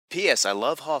P.S. I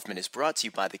Love Hoffman is brought to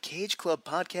you by the Cage Club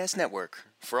Podcast Network.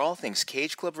 For all things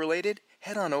Cage Club related,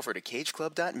 head on over to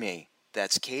cageclub.me.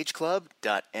 That's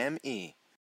cageclub.me.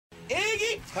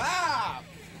 Iggy Pop!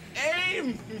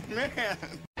 Amen!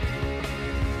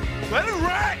 Let it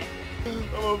ride! I'm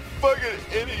a fucking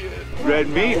idiot. Red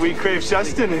meat, we crave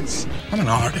sustenance. I'm an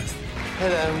artist.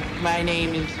 Hello, my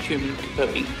name is Truman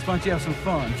Capote. Why don't you have some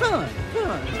fun? Fun!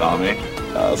 Tommy.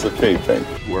 That's a Kate thing.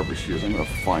 Whoever she is, I'm gonna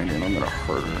find her and I'm gonna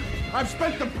hurt her. I've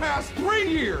spent the past 3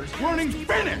 years learning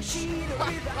Finnish!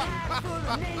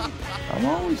 I'm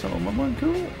always home. I'm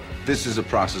uncool. This is a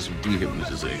process of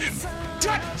dehypnotization.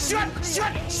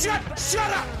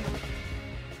 Shut up!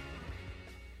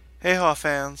 Hey Hoff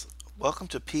fans, welcome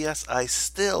to P.S. I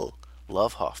Still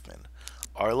Love Hoffman,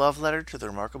 our love letter to the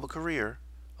remarkable career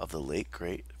of the late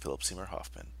great Philip Seymour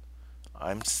Hoffman.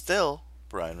 I'm still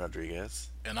Brian Rodriguez.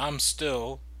 And I'm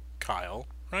still Kyle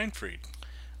Reinfried.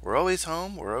 We're always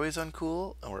home, we're always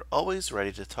uncool, and we're always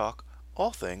ready to talk all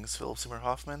things Philip Seymour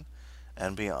Hoffman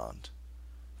and beyond.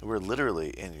 We're literally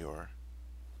in your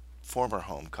former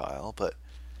home, Kyle, but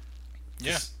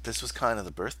this was kind of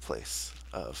the birthplace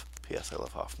of P.S. I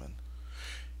Love Hoffman.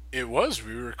 It was.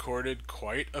 We recorded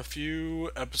quite a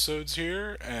few episodes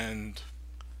here, and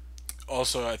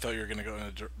also I thought you were going to go in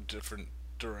a different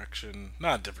direction.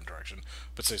 Not a different direction,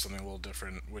 but say something a little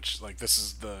different, which, like, this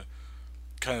is the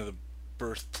kind of the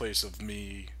birthplace of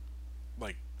me,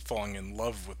 like, falling in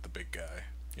love with the big guy.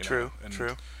 You know?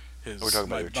 True. His, We're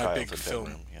talking about your my big childhood film.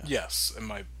 bedroom, yeah. Yes, and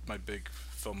my big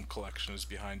film collection is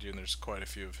behind you, and there's quite a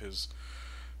few of his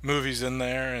movies in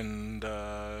there, and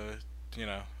you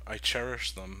know, I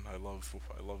cherish them. I love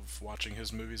watching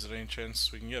his movies at any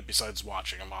chance we can get. Besides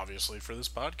watching them, obviously, for this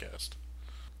podcast.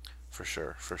 For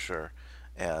sure.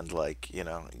 And, like, you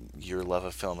know, your love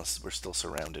of film we're still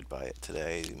surrounded by it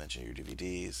today. You mentioned your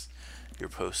DVDs, your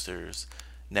posters.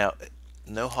 Now,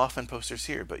 no Hoffman posters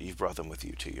here, but you've brought them with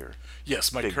you to your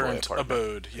my big current boy apartment.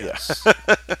 abode. Yes.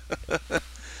 Yeah.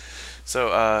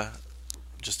 So,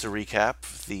 just to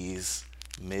recap, these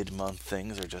mid-month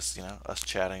things are just, you know, us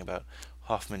chatting about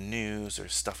Hoffman news or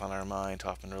stuff on our mind,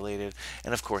 Hoffman related,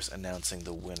 and of course announcing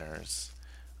the winners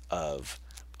of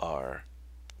our,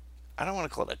 I don't want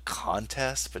to call it a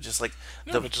contest, but just like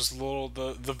but just little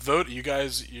the vote. You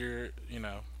guys, you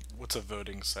know, what's a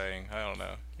voting saying? I don't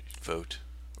know. Vote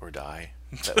or die.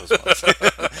 That was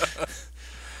one.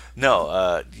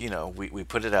 No, you know, we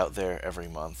put it out there every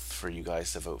month for you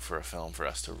guys to vote for a film for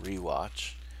us to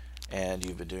rewatch, and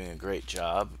you've been doing a great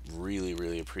job. Really,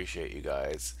 really appreciate you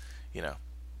guys, you know,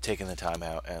 taking the time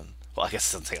out, and, well, I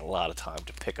guess it doesn't take a lot of time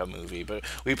to pick a movie, but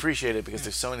we appreciate it because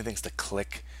there's so many things to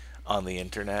click on the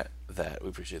internet that we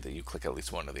appreciate that you click at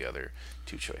least one of the other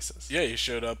two choices. Yeah, you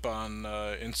showed up on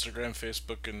Instagram,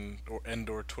 Facebook,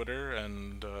 and/or Twitter,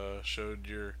 and showed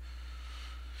your,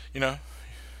 you know,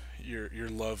 your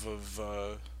love of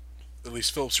at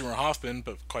least Philip Seymour Hoffman,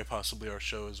 but quite possibly our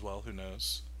show as well. Who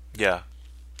knows? Yeah,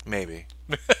 maybe.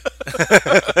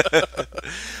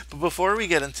 But before we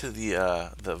get into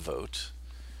the vote,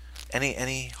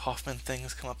 any Hoffman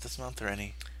things come up this month, or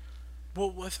any?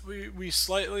 Well,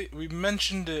 we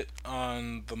mentioned it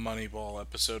on the Moneyball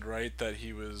episode, right? That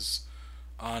he was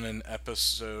on an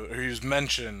episode, or he was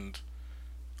mentioned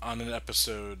on an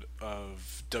episode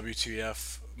of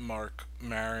WTF Mark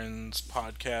Maron's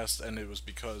podcast, and it was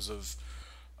because of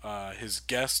his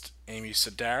guest Amy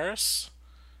Sedaris,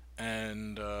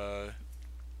 and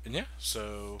yeah,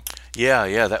 so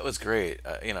yeah, that was great.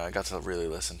 You know, I got to really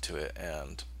listen to it,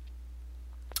 and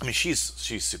I mean, she's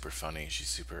super funny. She's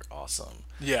super awesome.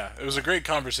 Yeah, it was a great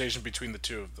conversation between the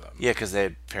two of them. Yeah, because they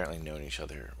had apparently known each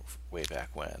other way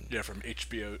back when. Yeah, from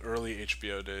early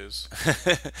HBO days.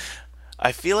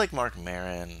 I feel like Mark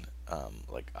Maron,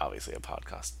 like, obviously a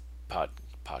podcasting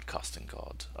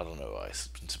god. I don't know why it's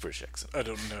a British accent. I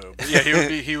don't know, but yeah,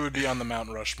 he would be on the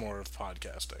Mount Rushmore of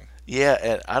podcasting. Yeah,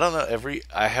 and I don't know,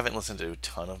 I haven't listened to a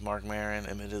ton of Mark Maron,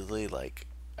 admittedly. Like,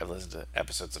 I've listened to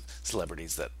episodes of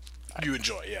celebrities that you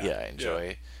enjoy, yeah. Yeah, I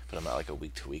enjoy, but I'm not like a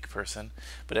week-to-week person.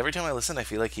 But every time I listen, I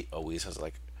feel like he always has,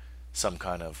 like, some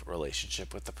kind of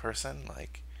relationship with the person.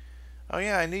 Like, oh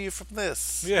yeah, I knew you from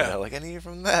this. Yeah. You know, like, I knew you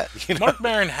from that. You know? Mark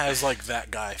Maron has, like,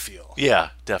 that guy feel. Yeah,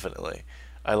 definitely.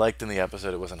 I liked in the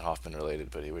episode, it wasn't Hoffman related,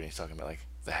 but when he's talking about, like,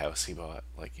 the house he bought,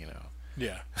 like, you know.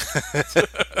 Yeah.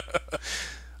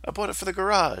 I bought it for the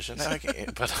garage, and now I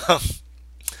can't. But,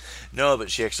 no,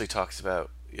 but she actually talks about,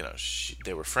 you know,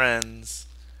 they were friends.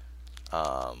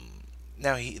 Now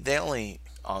they only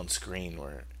on screen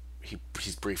where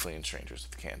he's briefly in Strangers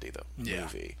with Candy, the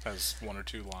movie. Has one or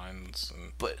two lines.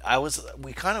 But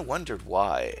we kind of wondered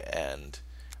why, and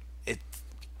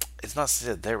it's not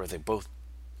said there, but they both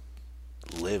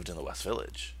lived in the West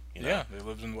Village. You know? Yeah, they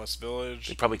lived in West Village.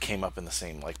 They probably came up in the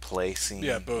same like play scene.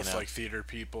 Yeah, both you know? like theater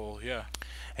people. Yeah.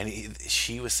 And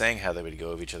she was saying how they would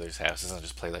go to each other's houses and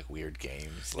just play like weird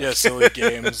games. Like, Yeah, silly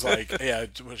games like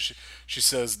she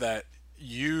says that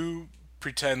you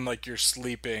pretend like you're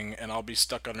sleeping and I'll be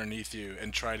stuck underneath you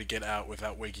and try to get out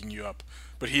without waking you up.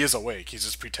 But he is awake. He's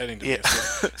just pretending to be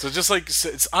asleep. So just like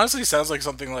it honestly sounds like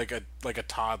something like a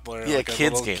toddler. Yeah, like a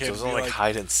kids little games. kid It was be all like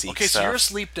hide and seek. Okay, stuff. so you're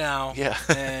asleep now. Yeah.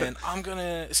 And I'm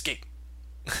gonna escape.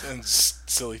 And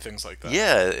silly things like that.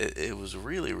 Yeah, it was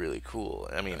really really cool.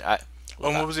 I mean, and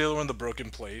what was the other one? The broken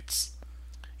plates.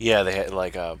 Yeah, they had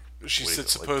like a. She said like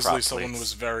supposedly prop someone plates.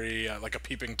 was very like a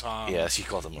peeping tom. Yeah, she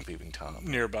called him a peeping tom.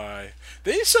 Nearby,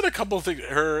 they said a couple of things.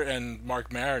 Her and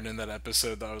Mark Maron in that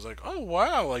episode that I was like, oh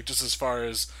wow, like just as far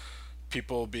as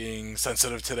people being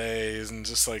sensitive today and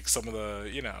just like some of the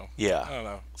Yeah, I don't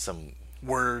know some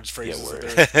words phrases word.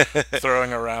 that they're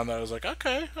throwing around. That I was like,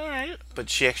 okay, all right. But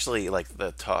she actually like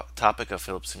the topic of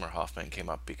Philip Seymour Hoffman came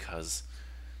up because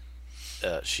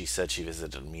she said she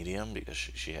visited a medium because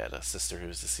she had a sister who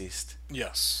was deceased.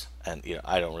 Yes. And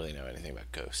I don't really know anything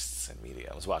about ghosts and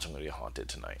mediums. Watching Movie Haunted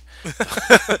tonight.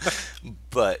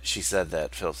 But she said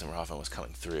that Philip Seymour Hoffman was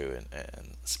coming through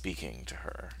and speaking to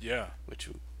her. Yeah. Which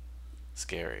was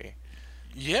scary.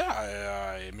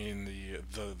 Yeah, I mean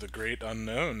the great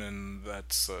unknown, and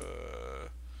that's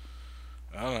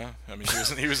I don't know. I mean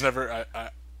he was never I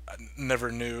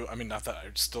never knew. I mean, not that I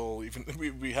still even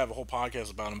we have a whole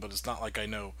podcast about him, but it's not like I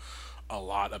know a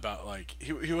lot about like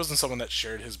he wasn't someone that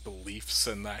shared his beliefs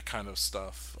and that kind of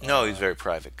stuff. No, he's a very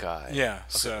private guy. Yeah. Okay,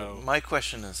 So my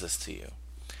question is this to you: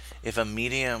 if a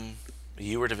medium,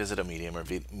 you were to visit a medium, or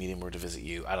a medium were to visit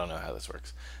you, I don't know how this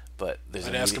works, but there's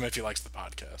I'd a ask him medium. if he likes the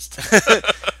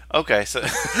podcast. Okay,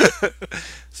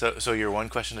 so your one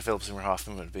question to Philip Seymour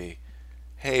Hoffman would be,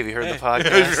 "Hey, have you heard the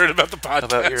podcast? Have you heard about the podcast?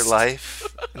 About your life?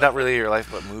 Not really your life,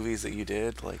 but movies that you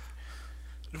did, like."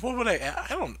 What would I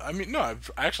don't. I mean, no.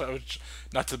 I would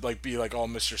not to like be like all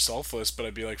Mr. Selfless, but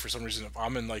I'd be like for some reason if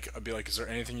I'm in like I'd be like, is there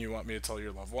anything you want me to tell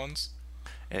your loved ones?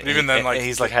 And, But even then, like and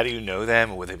he's like, "How do you know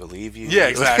them? Would they believe you?" Yeah,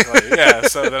 exactly. Yeah.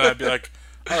 So then I'd be like,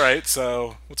 all right.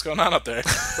 So what's going on up there,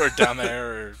 or down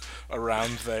there, or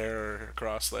around there, or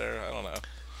across there? I don't know.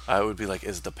 I would be like,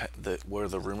 "Is were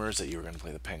the rumors that you were going to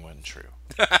play the Penguin true?"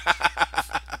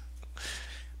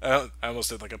 I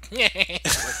almost did like a like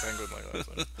penguin like that.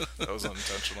 So that was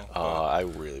unintentional. I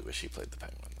really wish he played the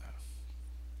Penguin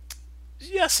though.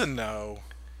 Yes and no.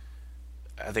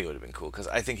 I think it would have been cool because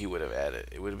I think he would have added.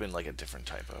 It would have been like a different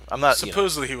type of. I'm not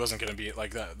Supposedly he wasn't going to be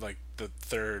like that. Like the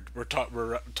third, we're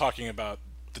talking about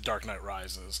the Dark Knight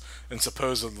Rises, and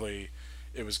supposedly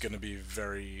it was going to be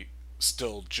very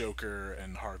still Joker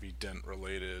and Harvey Dent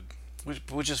related.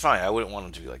 which is fine. I wouldn't want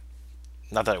him to be like.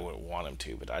 Not that I wouldn't want him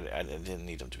to, but I didn't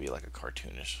need him to be like a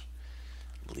cartoonish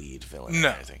lead villain No,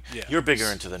 or anything. yeah. You're bigger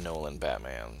into the Nolan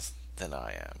Batmans than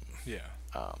I am. Yeah.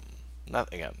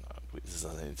 Not again. This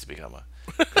doesn't need to become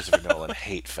a Christopher Nolan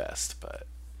hate fest, but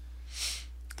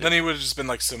Then he would have just been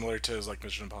like similar to his like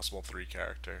Mission Impossible 3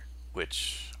 character.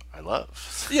 which I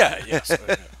love. Yeah. Yes.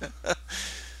 Yeah.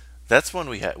 That's one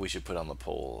we should put on the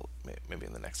poll maybe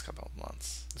in the next couple of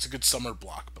months. It's a good summer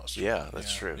blockbuster. Yeah,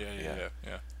 that's true. Yeah.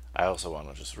 I also want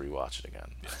to just rewatch it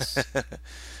again. Yes.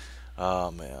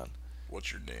 Oh man.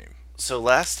 What's your name? So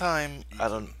last time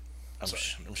I'm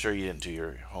sure you didn't do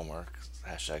your homework.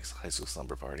 Hashtag high school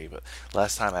slumber party. But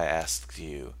last time I asked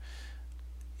you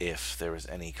if there was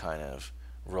any kind of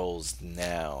roles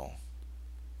now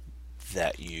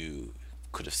that you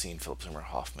could have seen Philip Seymour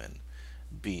Hoffman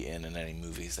be in any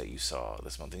movies that you saw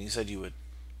this month, and you said you would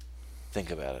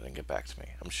think about it and get back to me.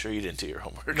 I'm sure you didn't do your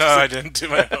homework. No, I didn't do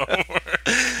my homework.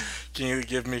 Can you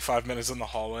give me 5 minutes in the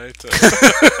hallway to...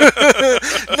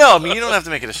 No, I mean, you don't have to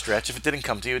make it a stretch. If it didn't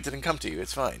come to you, it didn't come to you.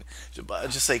 It's fine.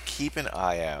 Just say keep an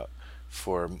eye out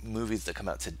for movies that come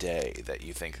out today that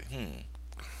you think,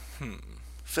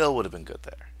 Phil would have been good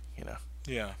there, you know?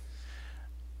 Yeah.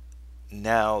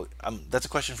 Now, that's a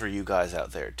question for you guys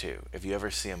out there, too. If you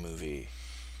ever see a movie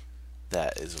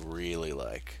that is really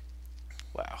like,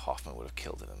 wow, Hoffman would have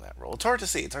killed it in that role. It's hard to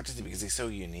see. It's hard to see because he's so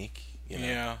unique, you know?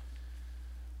 Yeah.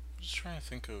 I'm just trying to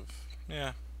think of...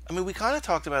 Yeah. I mean, we kind of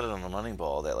talked about it on the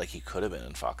Moneyball that, like, he could have been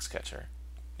in Foxcatcher.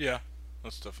 Yeah.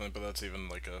 That's definitely... But that's even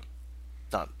like a...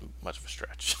 Not much of a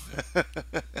stretch.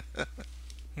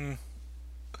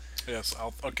 Yes,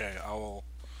 I'll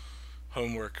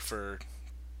homework for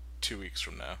 2 weeks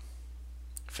from now.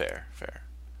 Fair.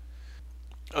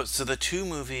 Oh, so the two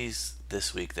movies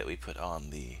this week that we put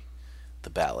on the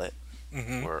ballot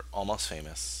were Almost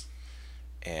Famous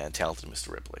and Talented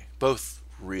Mr. Ripley. Both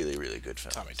really, really good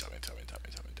films. Tommy.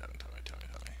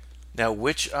 Now,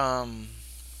 which I'm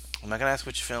not gonna ask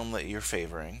which film that you're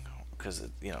favoring, because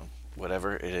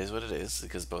whatever it is, what it is,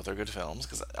 because both are good films.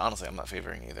 Because honestly, I'm not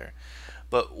favoring either.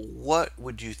 But what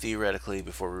would you theoretically,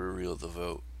 before we reveal the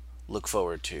vote, look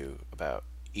forward to about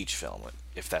each film,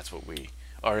 if that's what we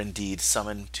are indeed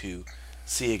summoned to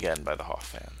see again by the Hoff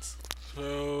fans?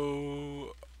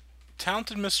 So,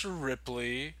 Talented Mr.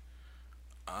 Ripley.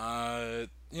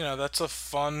 That's a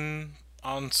fun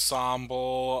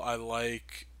ensemble. I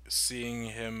like seeing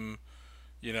him,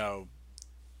 the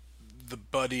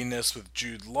buddiness with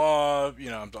Jude Law.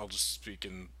 I'll just speak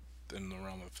in the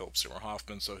realm of Philip Seymour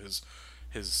Hoffman. So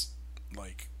his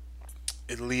like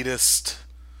elitist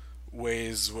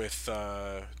ways with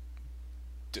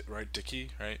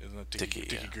Dickie, right? Isn't it Dickie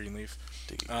yeah. Greenleaf?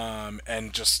 Dickie.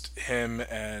 And just him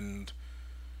and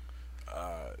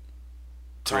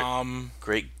Tom.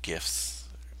 Great gifts.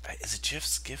 Is it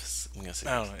GIFs? I'm gonna say.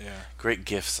 I don't know. Yeah. Great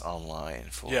gifts online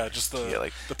for. Yeah, just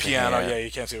the the piano. hand. Yeah,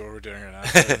 you can't see what we're doing right now.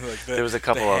 So, There was a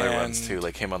couple other hand. ones too,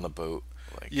 like him on the boat.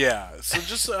 Yeah. So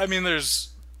just, there's.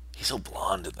 He's so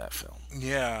blonde in that film.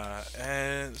 Yeah,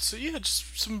 and so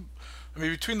just some.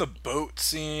 Between the boat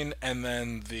scene and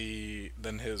then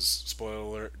his spoiler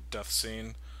alert death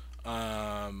scene,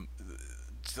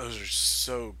 those are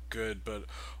so good. But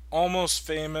Almost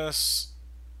Famous,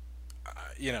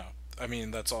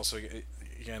 that's also,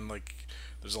 again,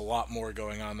 there's a lot more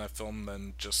going on in that film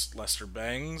than just Lester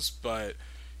Bangs, but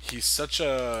he's such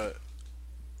a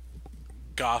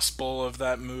gospel of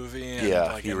that movie.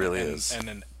 And he really is.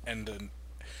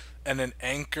 And an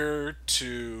anchor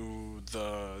to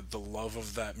the love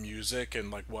of that music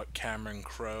and what Cameron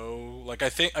Crowe,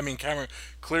 Cameron,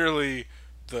 clearly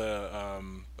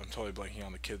I'm totally blanking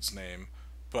on the kid's name,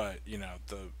 but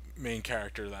the main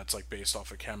character that's based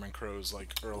off of Cameron Crowe's early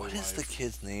life. What is the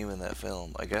kid's name in that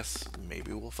film? I guess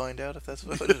maybe we'll find out if that's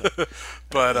what it is.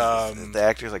 But the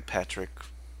actor's Patrick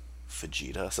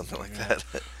Fajita, something like that.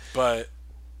 But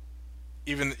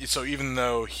even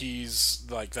though he's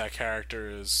that character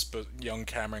is young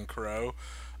Cameron Crowe,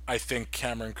 I think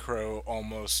Cameron Crowe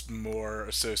almost more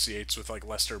associates with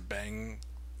Lester Bang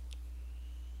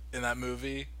in that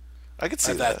movie. I could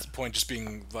see at that point, just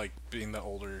being the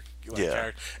older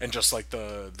character and just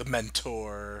the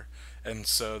mentor, and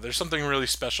so there's something really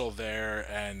special there.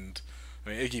 And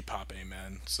Iggy Pop,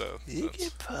 amen. So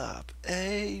Iggy Pop,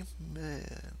 amen.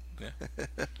 Yeah.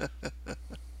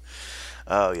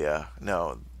 Oh yeah,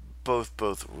 no,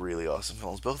 both really awesome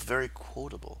films, both very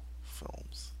quotable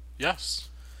films. Yes.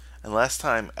 And last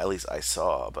time, at least I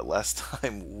saw, but last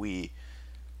time we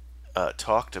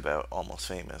talked about Almost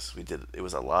Famous, it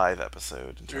was a live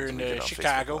episode. You're in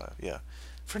Chicago. Yeah,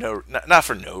 for not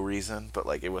for no reason, but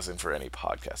it wasn't for any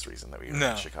podcast reason that we were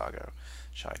in Chicago,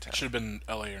 Chi-Town. Should have been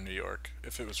L.A. or New York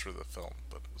if it was for the film,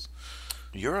 but it was.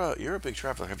 You're a big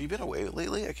traveler. Have you been away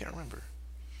lately? I can't remember.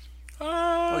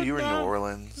 You were in New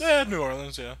Orleans. Yeah, New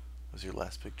Orleans. Yeah. Was your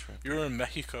last big trip? You were in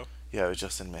Mexico. Yeah, I was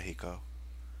just in Mexico.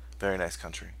 Very nice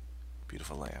country,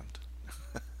 beautiful land.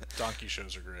 Donkey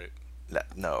shows are great.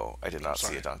 No, I did not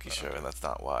see a donkey show, and that's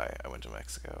not why I went to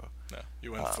Mexico. No,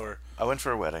 you went for. I went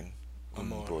for a wedding.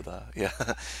 Amor. Boda. Yeah,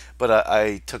 but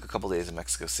I took a couple days in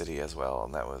Mexico City as well,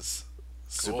 and that was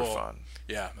super fun.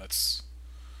 Yeah, that's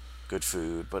good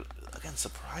food, but again,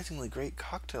 surprisingly great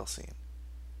cocktail scene.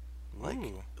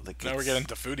 Ooh. Now we're getting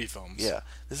to foodie films. Yeah,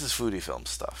 this is foodie film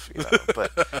stuff,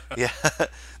 But yeah,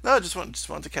 no, just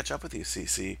wanted to catch up with you,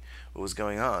 see what was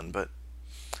going on. But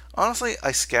honestly,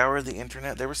 I scoured the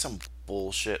internet. There were some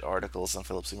bullshit articles on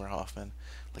Philip Seymour Hoffman,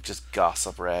 just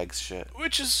gossip rags shit.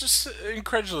 Which is just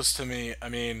incredulous to me.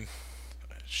 It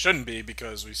shouldn't be,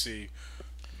 because we see,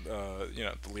 the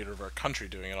leader of our country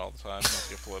doing it all the time. Not to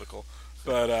get political,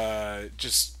 but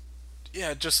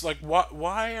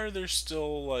why are there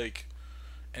still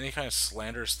any kind of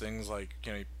slanderous things?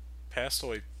 He passed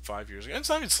away 5 years ago. It's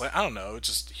not even I don't know. It's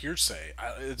just hearsay.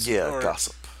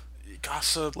 Gossip.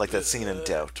 Gossip. Like that scene in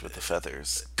Doubt with the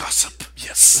feathers. Gossip.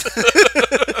 Yes.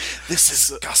 This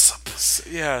is gossip.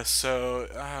 Yeah. So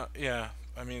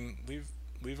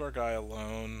leave our guy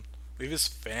alone. Leave his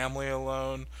family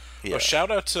alone. Yeah. Oh,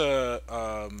 shout out to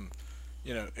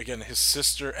again, his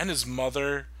sister and his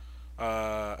mother.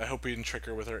 I hope we didn't trick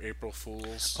her with our April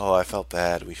Fools. Oh, I felt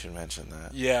bad. We should mention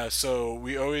that. Yeah, so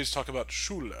we always talk about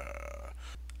Shula.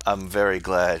 I'm very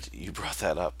glad you brought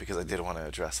that up, because I did want to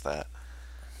address that.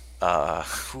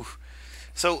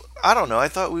 So, I don't know. I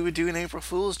thought we would do an April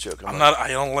Fool's joke. I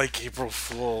don't like April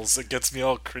Fools. It gets me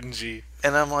all cringy.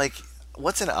 And I'm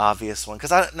what's an obvious one?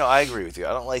 Because I agree with you.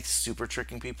 I don't like super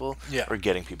tricking people Yeah. or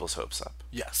getting people's hopes up.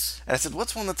 Yes. And I said,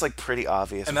 what's one that's like pretty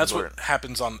obvious? And that's what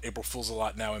happens on April Fools a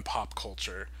lot now in pop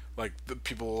culture. Like the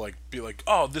people like be like,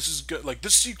 "Oh, this is good," like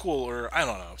this sequel, or I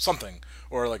don't know, something,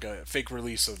 or like a fake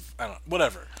release of I don't know,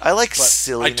 whatever. I like But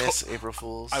silliness, April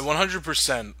Fools. I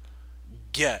 100%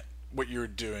 get what you're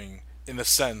doing in the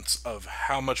sense of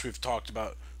how much we've talked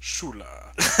about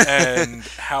Shula and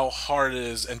how hard it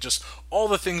is, and just all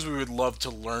the things we would love to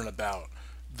learn about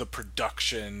the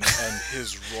production and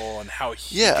his role and how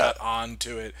he Yeah. got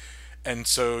onto it. And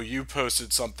so you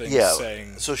posted something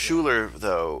saying, So Schuler,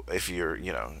 though, if you're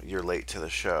late to the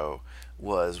show,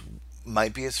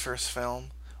 might be his first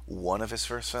film, one of his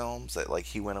first films that like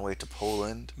he went away to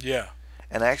Poland. yeah,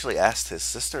 And I actually asked his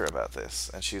sister about this,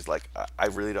 and she's like, I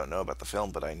really don't know about the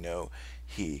film, but I know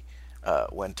he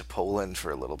went to Poland for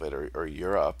a little bit, or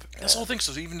Europe. this whole thing.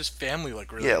 So even his family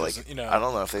like really Yeah, like doesn't, you know, I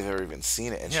don't know if they've ever even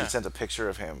seen it. And Yeah. she sent a picture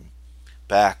of him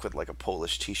back with like a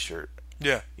Polish T-shirt.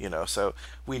 yeah, So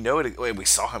we know it. We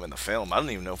saw him in the film. I don't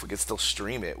even know if we could still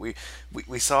stream it.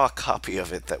 We saw a copy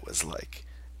of it that was like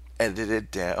edited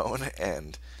down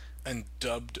and and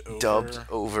dubbed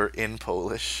over in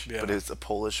Polish, Yeah. but it's a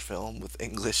Polish film with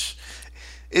English.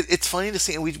 It's funny to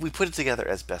see, and we put it together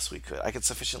as best we could. I can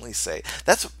sufficiently say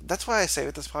that's why I say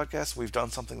with this podcast we've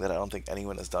done something that I don't think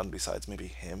anyone has done besides maybe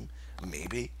him.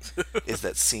 Maybe is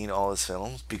that seen all his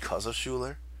films because of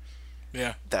Schuler.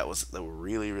 Yeah, That was a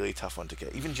really, really tough one to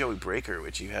get. Even Joey Breaker,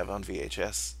 which you have on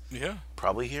VHS, yeah,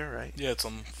 probably here, right? yeah. It's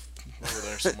over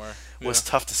there somewhere. Was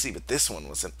Yeah. tough to see, but this one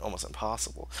was almost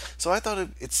impossible. So I thought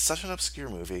it's such an obscure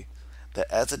movie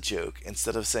that, as a joke,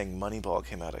 instead of saying Moneyball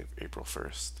came out April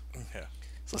 1st, Yeah.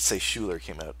 so let's say Schuler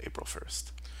came out April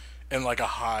 1st. In like a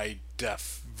high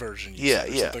def version. You Yeah, said,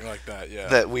 or yeah. something like that. Yeah.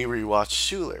 That we rewatched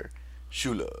Schuler,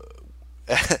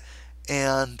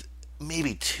 and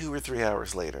maybe 2 or 3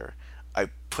 hours later, I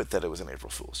put that it was an April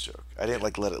Fool's joke. I didn't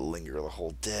like let it linger the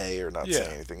whole day or not say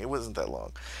Yeah. anything. It wasn't that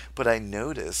long, but I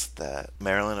noticed that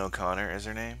Marilyn O'Connor is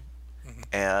her name,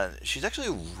 and she's actually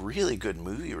a really good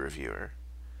movie reviewer.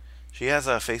 She has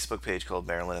a Facebook page called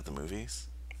Marilyn at the Movies,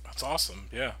 That's awesome.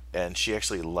 Yeah. and she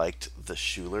actually liked the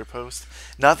Schuler post,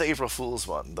 not the April Fool's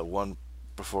one, the one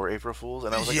before April Fool's,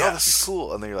 and I was like, oh, this is Yes.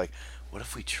 cool. And then you're like, what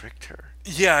if we tricked her?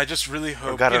 Yeah, I just really Or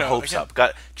hope. got you her know, hopes again, up.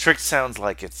 Got tricked sounds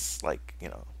like it's like,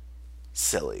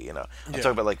 silly, I'm Yeah.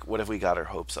 talking about like what if we got her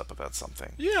hopes up about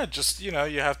something? Yeah, just you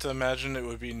have to imagine it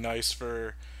would be nice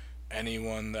for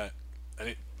anyone that,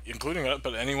 including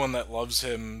but anyone that loves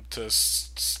him to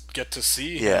get to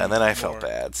see. Yeah, him and then I more. felt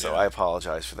bad, so Yeah. I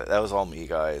apologize for that. That was all me,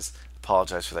 guys.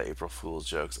 Apologize for that April Fool's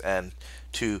jokes. And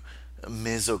to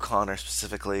Ms. O'Connor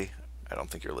specifically, I don't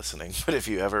think you're listening, but if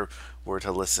you ever were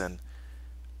to listen,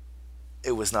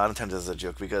 it was not intended as a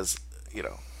joke because,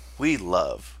 we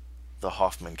love the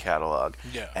Hoffman catalog.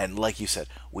 Yeah. And like you said,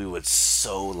 we would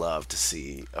so love to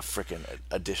see a frickin'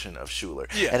 edition of Schuler.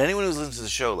 Yeah. And anyone who's listened to the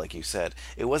show, like you said,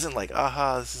 it wasn't like,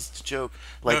 aha, this is a joke.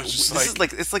 Like, it's just this is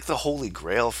like, it's like the holy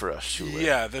grail for us, Schuler.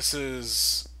 Yeah, this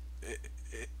is.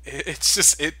 It's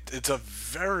just it's a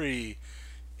very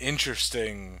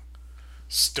interesting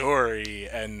story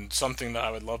and something that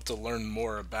I would love to learn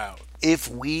more about. If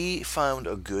we found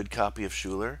a good copy of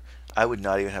Schuler, I would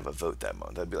not even have a vote that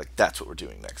month. I'd be like, that's what we're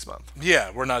doing next month.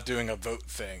 Yeah, we're not doing a vote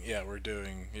thing. Yeah, we're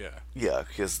doing Yeah,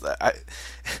 because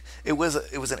it was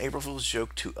an April Fool's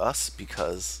joke to us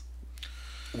because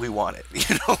we want it.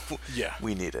 Yeah.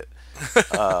 We need it.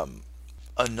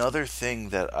 Another thing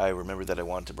that I remember that I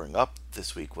wanted to bring up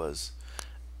this week was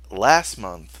last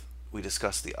month we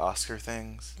discussed the Oscar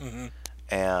things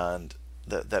and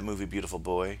that movie Beautiful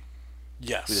Boy.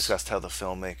 Yes. We discussed how the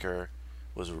filmmaker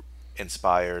was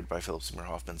inspired by Philip Seymour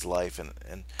Hoffman's life,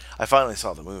 and I finally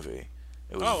saw the movie.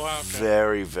 It was okay.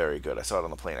 very, very good. I saw it on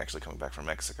the plane actually coming back from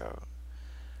Mexico.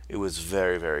 It was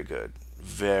very, very good.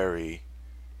 Very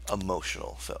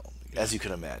emotional film, as you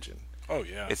can imagine. Oh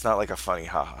yeah. It's not like a funny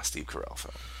haha Steve Carell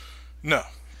film. No.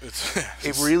 It's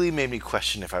It really made me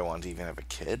question if I wanted to even have a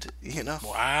kid,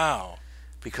 Wow.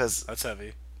 because That's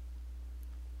heavy.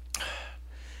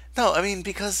 no, I mean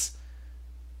because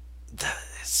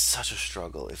it's such a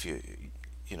struggle if you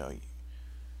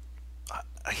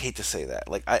I hate to say that.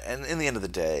 Like and in the end of the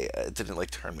day, it didn't like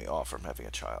turn me off from having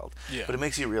a child. Yeah. But it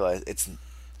makes you realize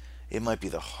it might be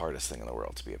the hardest thing in the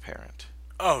world to be a parent.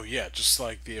 Oh yeah, just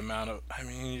like the amount of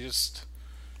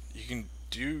you can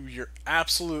do your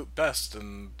absolute best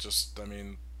and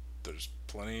there's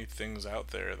plenty of things out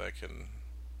there that can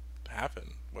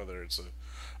happen, whether it's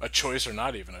a choice or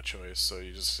not even a choice. So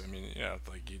you just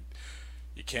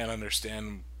you can't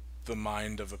understand the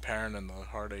mind of a parent and the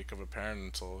heartache of a parent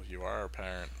until you are a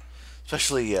parent.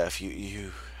 Especially, yeah, if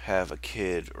you have a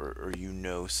kid or you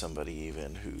know somebody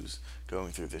even who's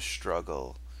going through this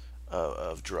struggle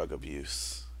of drug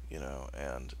abuse,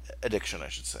 and addiction, I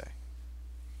should say.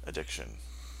 Addiction.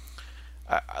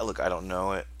 Look, I don't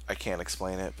know it. I can't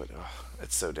explain it, but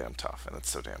it's so damn tough and it's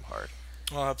so damn hard.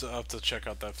 I'll have to check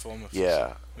out that film.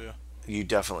 Yeah. Yeah. You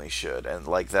definitely should. And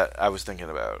like that, I was thinking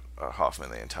about Hoffman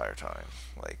the entire time.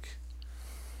 Like,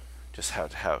 just how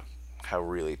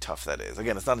really tough that is.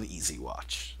 Again, it's not an easy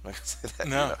watch. Like I say that,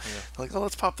 No. Yeah. Like,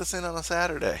 let's pop this in on a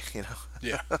Saturday,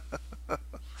 Yeah.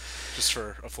 Just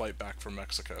for a flight back from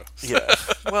Mexico. Yeah.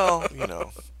 Well,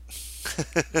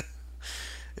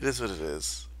 it is what it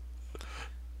is.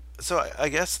 So I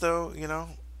guess, though,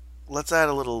 let's add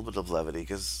a little bit of levity,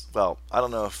 because, well, I don't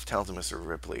know if Talented Mr.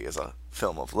 Ripley is a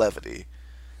film of levity,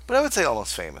 but I would say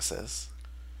Almost Famous is.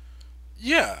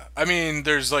 Yeah. I mean,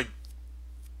 there's, like,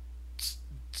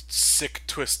 sick,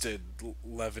 twisted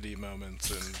levity moments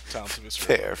in Talented Mr.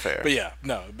 Ripley. Fair. But yeah,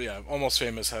 Almost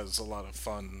Famous has a lot of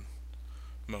fun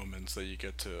moments that you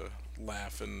get to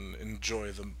laugh and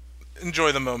enjoy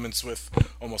the moments with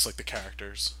almost like the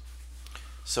characters.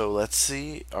 So let's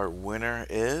see. Our winner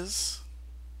is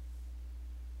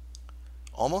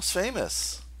Almost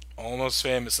Famous. Almost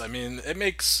Famous. I mean, it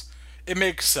makes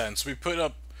sense. We put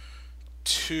up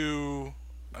they're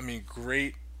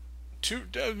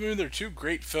two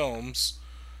great films,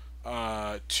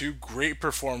 two great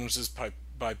performances by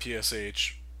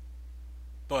PSH,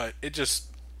 but it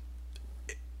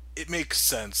makes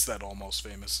sense that Almost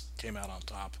Famous came out on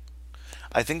top.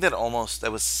 I think that almost.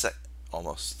 No,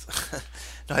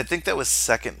 I think that was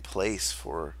second place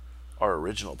for our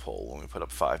original poll when we put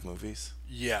up 5 movies.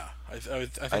 Yeah, I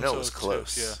think I know so it was too,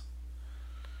 close. yeah.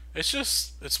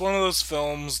 It's one of those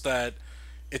films that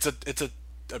I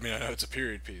mean, I know it's a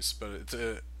period piece, but it's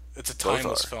a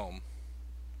timeless film.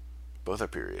 Both are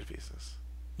period pieces.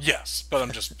 Yes, but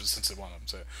I'm just since I want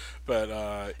to say, but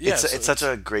yeah, it's such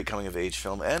a great coming of age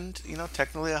film, and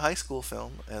technically a high school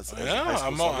film. As a high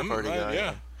school slumber party guy,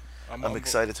 yeah. I'm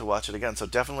excited to watch it again. So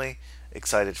definitely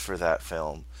excited for that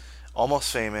film.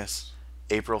 Almost Famous,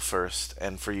 April 1st,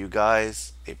 and for you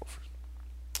guys, April 1st.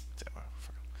 Damn, I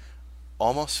forgot.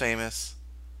 Almost Famous,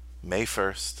 May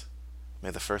 1st.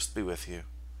 May the 1st be with you.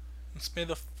 May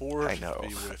the 4th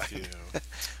be with you.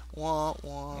 Wah,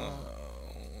 wah.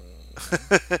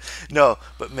 No,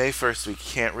 but May 1st, we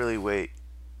can't really wait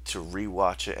to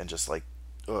rewatch it and just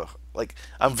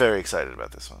I'm very excited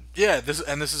about this one. Yeah, this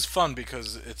is fun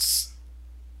because it's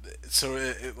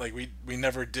we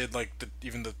never did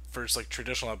even the first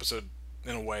traditional episode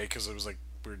in a way, because it was we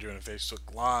were doing a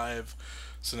Facebook Live,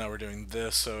 so now we're doing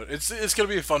this, so it's gonna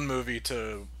be a fun movie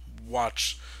to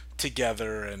watch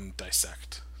together and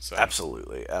dissect. So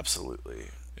Absolutely.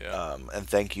 Yeah. And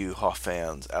thank you, Hoff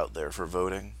fans out there, for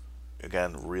voting.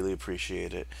 Again, really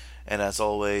appreciate it. And as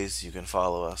always, you can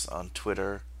follow us on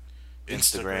Twitter,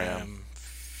 Instagram,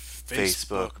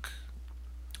 Facebook.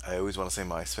 I always want to say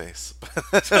MySpace.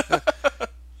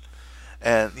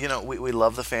 And, we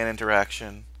love the fan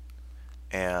interaction.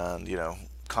 And,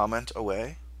 comment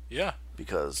away. Yeah.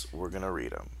 Because we're going to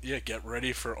read them. Yeah, get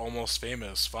ready for Almost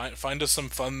Famous. Find us some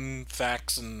fun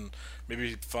facts and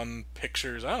maybe fun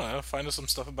pictures. I don't know. Find us some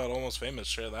stuff about Almost Famous.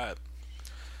 Share that.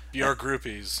 Be our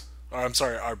groupies. Or, I'm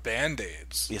sorry, our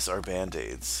Band-Aids. Yes, our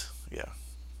Band-Aids. Yeah.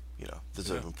 There's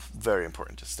a very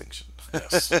important distinction.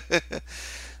 Yes.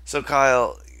 So,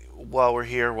 Kyle, while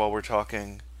we're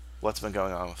talking, what's been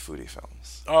going on with Foodie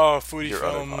Films? Oh, Foodie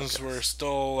Films, we're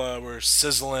still, we're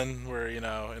sizzling. We're, in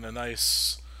a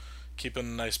keeping a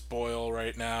nice boil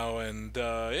right now. And,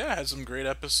 had some great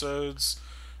episodes.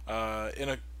 In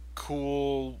a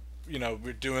cool,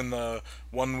 we're doing the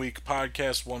 1 week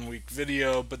podcast, 1 week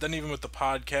video, but then even with the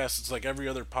podcast, it's like every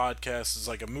other podcast is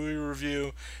like a movie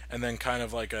review, and then kind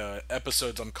of like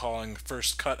episodes I'm calling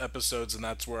first cut episodes, and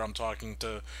that's where I'm talking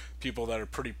to people that are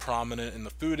pretty prominent in the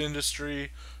food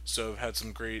industry. So I've had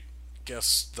some great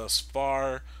guests thus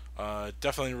far.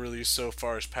 Definitely released so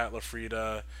far is Pat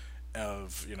LaFrida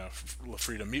of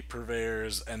LaFrida Meat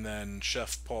Purveyors, and then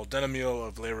Chef Paul Denemiel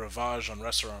of Le Ravage on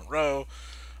Restaurant Row,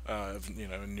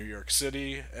 in New York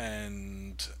City.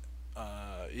 And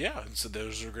so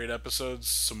those are great episodes.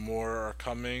 Some more are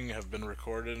coming, have been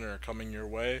recorded, and are coming your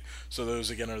way. So those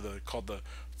again are called the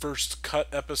first cut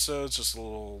episodes. Just a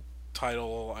little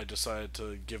title I decided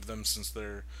to give them, since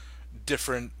they're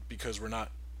different, because we're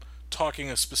not talking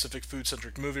a specific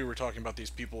food-centric movie. We're talking about these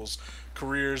people's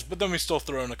careers, but then we still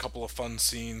throw in a couple of fun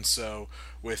scenes. So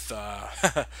with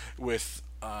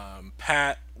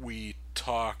Pat, we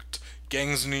talked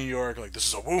Gangs of New York, like, this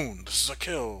is a wound, this is a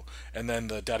kill. And then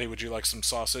the Daddy, Would You Like Some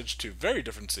Sausage? Two very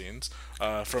different scenes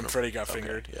from Freddy Got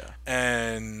Fingered. yeah.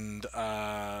 And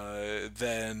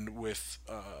then with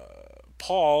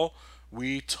Paul,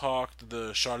 we talked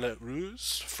the Charlotte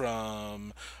Ruse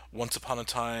from Once Upon a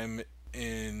Time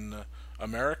in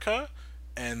America.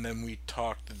 And then we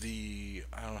talked I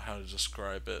don't know how to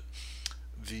describe it,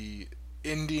 the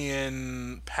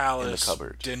Indian palace In the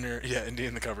cupboard. dinner. Yeah, Indian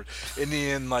in the cupboard.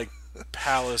 Indian, like,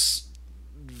 palace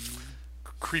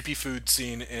creepy food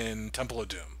scene in Temple of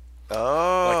Doom.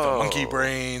 Oh, Like the monkey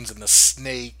brains and the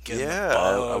snake and the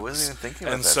bugs. I wasn't even thinking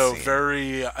about and that so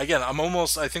scene. again,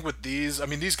 I think with these, I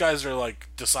mean, these guys are like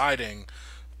deciding,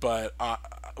 but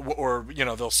or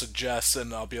they'll suggest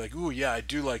and I'll be like, ooh, yeah, I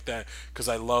do like that, because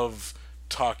I love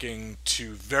talking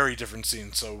to very different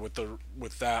scenes. So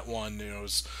with that one, it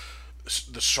was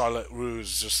the Charlotte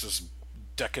Ruse, just this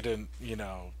decadent,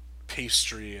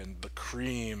 pastry and the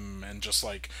cream and just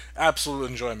like absolute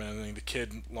enjoyment. And then the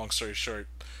kid, long story short,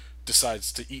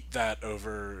 decides to eat that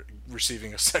over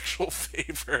receiving a sexual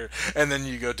favor. And then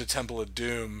you go to Temple of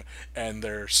Doom and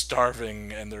they're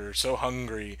starving and they're so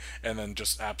hungry, and then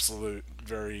just absolute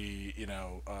very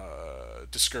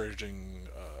discouraging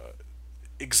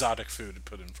exotic food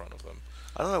put in front of them.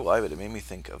 I don't know why, but it made me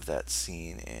think of that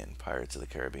scene in Pirates of the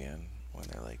Caribbean when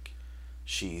they're like,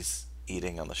 she's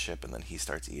eating on the ship and then he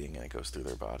starts eating and it goes through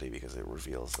their body because it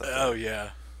reveals that. Oh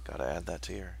yeah, gotta add that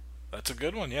to your. That's a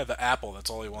good one. Yeah, the apple. That's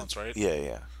all he wants, right?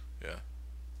 Yeah.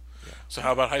 So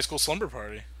how about High School Slumber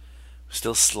Party?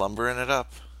 Still slumbering it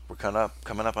up. We're coming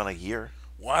up on a year.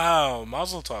 Wow,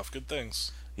 Mazel Tov. Good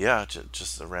things. Yeah,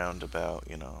 just around about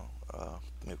maybe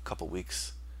a couple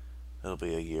weeks. It'll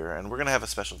be a year, and we're gonna have a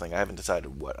special thing. I haven't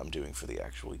decided what I'm doing for the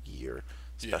actual year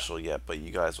special yet, but you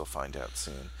guys will find out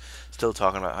soon. Still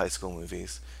talking about high school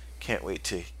movies. Can't wait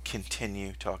to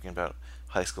continue talking about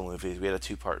high school movies. We had a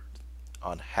 2-part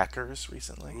on Hackers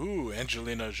recently. Ooh,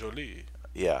 Angelina Jolie.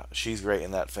 Yeah, she's great in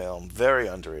that film. Very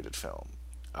underrated film.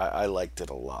 I liked it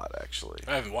a lot, actually.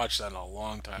 I haven't watched that in a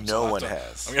long time. No one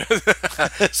has.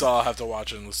 So I'll have to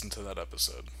watch it and listen to that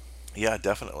episode. Yeah,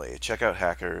 definitely. Check out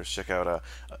Hackers. Check out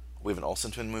we have an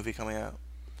Olsen Twin movie coming out.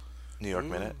 New York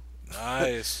Minute.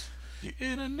 Nice.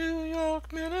 In a New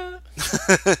York Minute.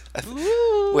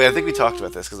 Wait, I think we talked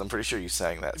about this because I'm pretty sure you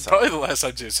sang that song. Probably the last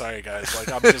time too. Sorry, guys. Like,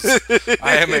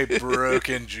 I am a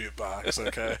broken jukebox.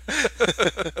 Okay.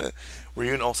 Were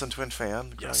you an Olsen Twin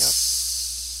fan?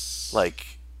 Yes. Like,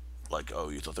 oh,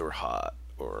 you thought they were hot,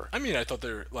 or? I mean, I thought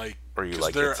they were like. Or you 'cause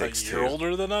like they're It Takes a year Two?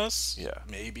 older than us. Yeah.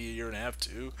 Maybe a year and a half,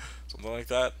 two, something like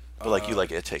that. But like you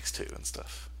like It Takes Two and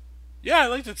stuff. Yeah, I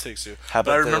liked It Takes Two. How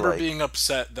But I about remember like- being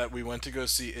upset that we went to go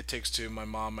see It Takes Two, my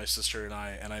mom, my sister, and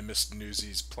I missed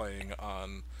Newsies playing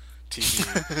on TV,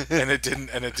 and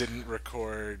it didn't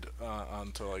record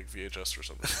onto like VHS or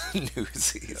something.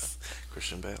 Newsies.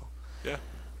 Christian Bale. Yeah.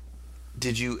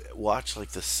 Did you watch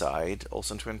like the side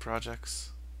Olsen Twin projects?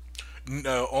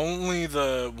 No, only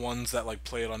the ones that like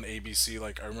played on ABC.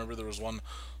 Like I remember there was one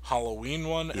Halloween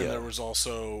one, and Yeah. there was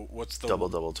also what's the Double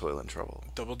Toil and Trouble.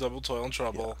 Double Toil and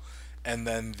Trouble, and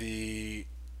then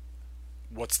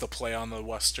what's the play on the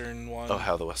Western one? Oh,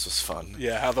 How the West Was Fun.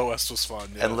 Yeah, How the West Was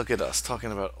Fun. Yeah. And look at us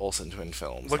talking about Olsen Twin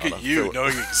films. Look on at a you Phil-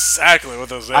 knowing exactly what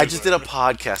those are. I just did a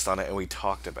podcast on it and we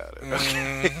talked about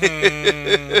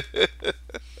it.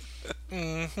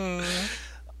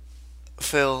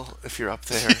 Phil, if you're up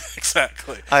there,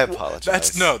 Exactly. I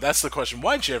apologize. That's the question.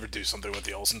 Why'd you ever do something with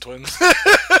the Olsen twins?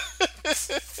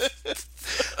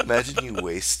 Imagine you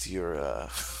waste your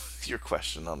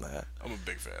question on that. I'm a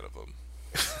big fan of them.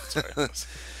 Sorry.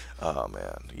 Oh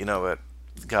man, you know what,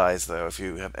 guys? Though, if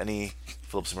you have any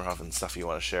Philip Zimmerhoff stuff you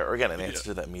want to share, or again an answer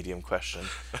to that medium question,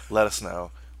 let us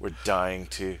know. We're dying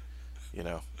to,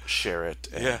 share it.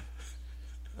 And Yeah.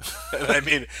 And I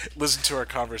mean, listen to our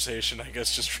conversation. I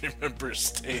guess just remember,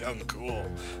 stay uncool.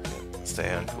 Stay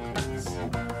uncool.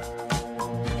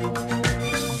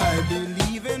 I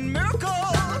believe in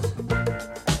miracles.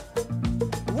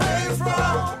 Where you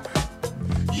from?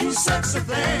 You sexy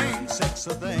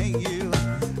thing, you.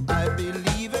 I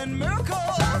believe in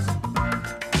miracles.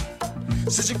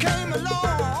 Since you came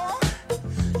along,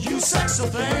 you sexy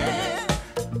thing.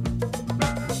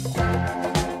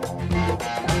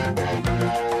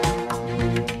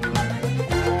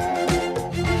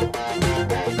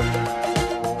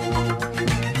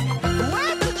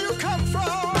 Where did you come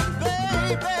from,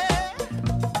 baby?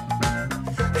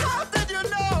 How did you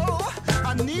know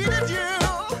I needed you?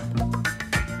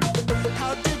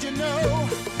 How did you know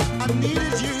I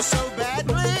needed you so